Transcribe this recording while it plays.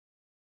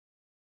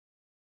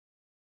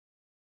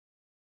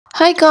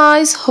Hi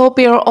guys, hope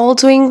you're all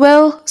doing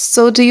well.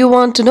 So do you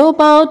want to know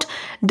about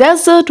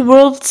Desert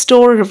Wolf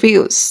store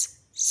reviews?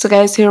 So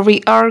guys, here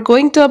we are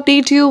going to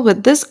update you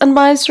with this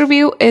unbiased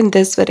review in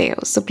this video.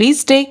 So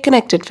please stay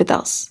connected with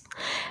us.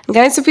 And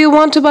guys, if you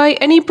want to buy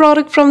any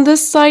product from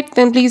this site,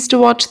 then please do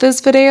watch this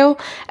video.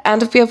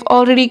 And if you have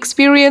already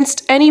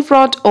experienced any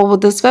fraud over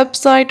this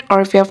website,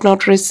 or if you have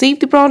not received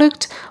the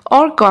product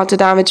or got a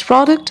damaged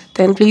product,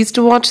 then please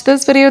do watch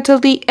this video till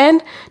the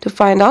end to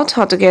find out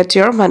how to get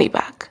your money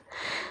back.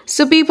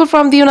 So people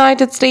from the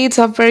United States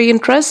are very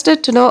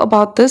interested to know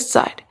about this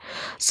site.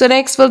 So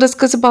next we'll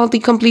discuss about the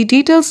complete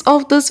details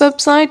of this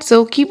website.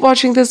 So keep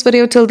watching this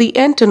video till the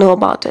end to know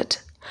about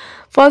it.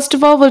 First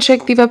of all, we'll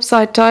check the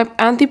website type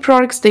and the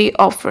products they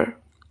offer.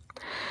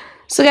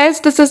 So guys,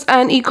 this is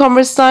an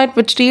e-commerce site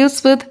which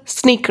deals with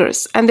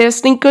sneakers, and their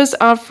sneakers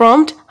are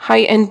from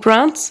high-end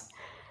brands.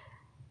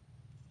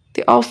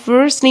 They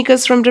offer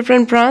sneakers from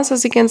different brands,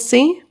 as you can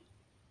see.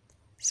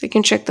 So you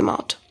can check them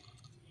out.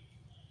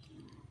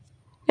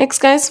 Next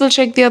guys, we'll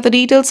check the other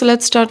details. So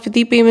let's start with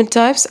the payment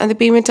types, and the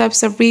payment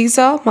types are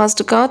Visa,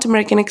 MasterCard,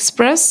 American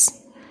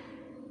Express.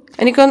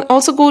 And you can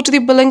also go to the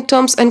billing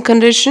terms and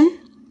condition.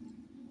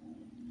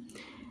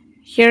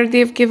 Here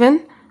they've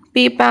given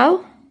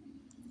Payapal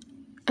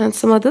and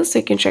some others, so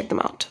you can check them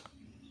out.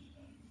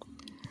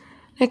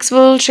 Next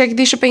we'll check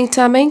the shipping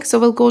timing, so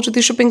we'll go to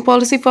the shipping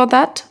policy for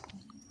that.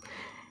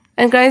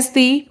 And guys,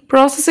 the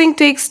processing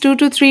takes 2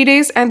 to 3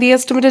 days and the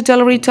estimated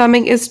delivery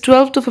timing is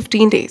 12 to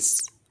 15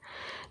 days.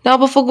 Now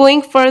before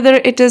going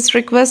further, it is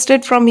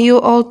requested from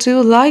you all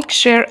to like,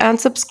 share and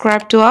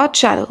subscribe to our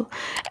channel.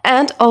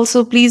 And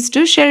also please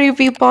do share your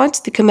viewpoints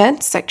in the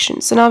comment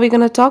section. So now we're going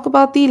to talk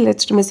about the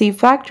legitimacy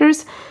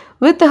factors,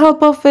 with the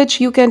help of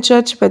which you can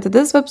judge whether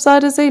this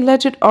website is a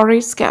legit or a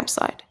scam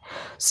site.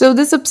 So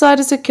this website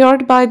is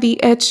secured by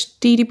the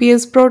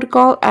HTTPS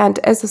protocol and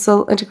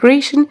SSL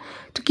integration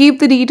to keep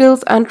the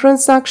details and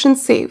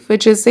transactions safe,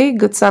 which is a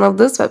good sign of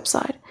this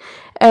website.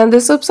 And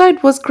this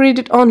website was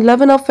created on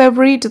 11 of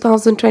February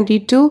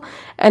 2022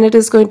 and it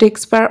is going to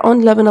expire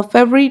on 11 of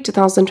February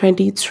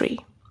 2023.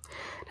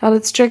 Now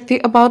let's check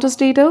the About Us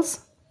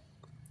details.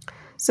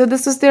 So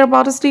this is their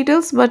About Us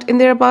details, but in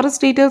their About Us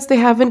details, they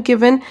haven't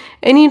given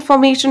any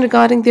information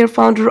regarding their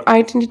founder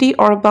identity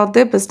or about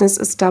their business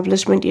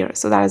establishment year.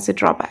 So that is a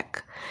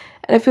drawback.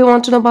 And if you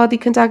want to know about the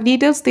contact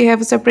details, they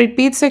have a separate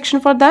page section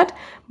for that,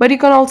 but you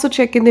can also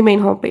check in the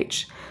main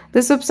homepage.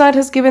 This website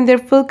has given their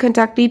full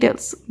contact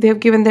details. They have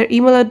given their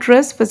email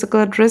address, physical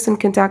address and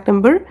contact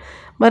number.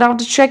 But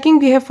after checking,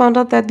 we have found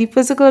out that the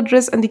physical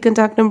address and the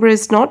contact number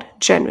is not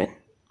genuine.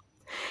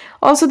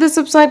 Also, this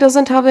website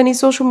doesn't have any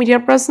social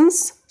media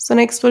presence. So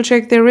next we'll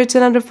check their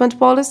return and refund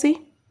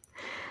policy.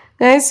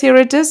 Guys, here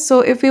it is. So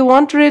if you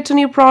want to return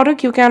your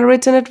product, you can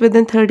return it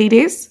within 30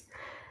 days.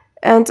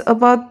 And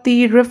about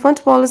the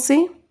refund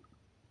policy.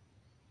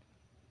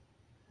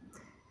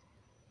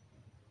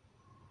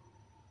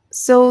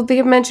 So they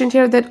have mentioned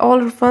here that all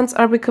refunds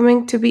are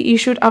becoming to be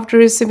issued after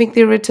receiving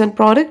the returned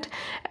product,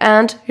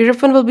 and your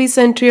refund will be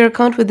sent to your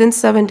account within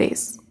 7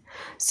 days.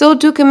 So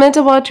do comment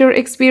about your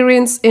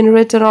experience in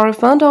return or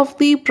refund of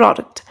the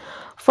product.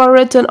 For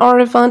return or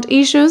refund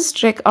issues,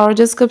 check our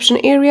description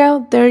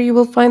area. There you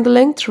will find the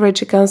link through which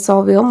you can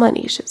solve your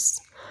money issues.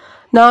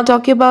 Now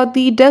talking about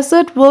the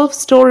Desert Wolf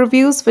store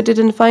reviews, we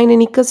didn't find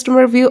any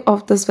customer review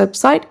of this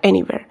website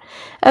anywhere.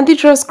 And the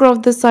trust score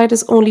of this site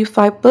is only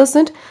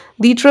 5%.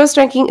 The trust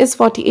ranking is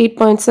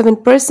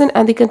 48.7%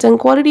 and the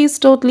content quality is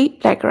totally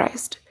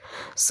plagiarized.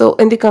 So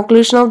in the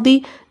conclusion of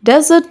the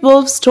Desert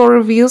Wolf store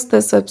reviews,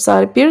 this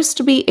website appears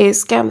to be a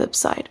scam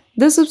website.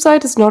 This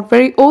website is not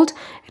very old.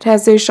 It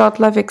has a short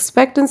life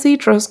expectancy,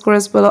 trust score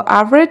is below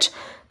average,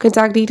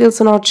 contact details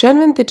are not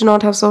genuine, they do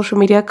not have social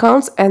media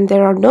accounts, and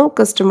there are no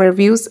customer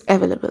reviews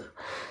available.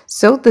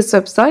 So this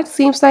website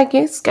seems like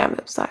a scam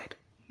website.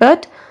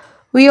 But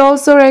we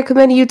also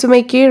recommend you to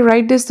make a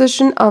right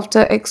decision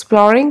after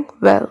exploring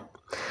well.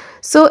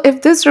 So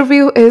if this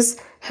review is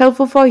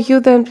helpful for you,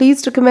 then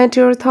please do comment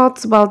your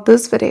thoughts about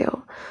this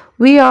video.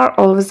 We are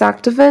always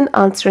active in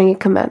answering your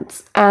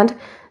comments. And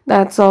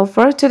that's all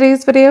for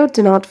today's video.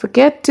 Do not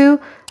forget to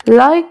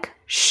like,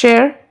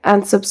 share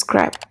and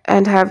subscribe,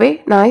 and have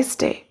a nice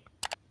day.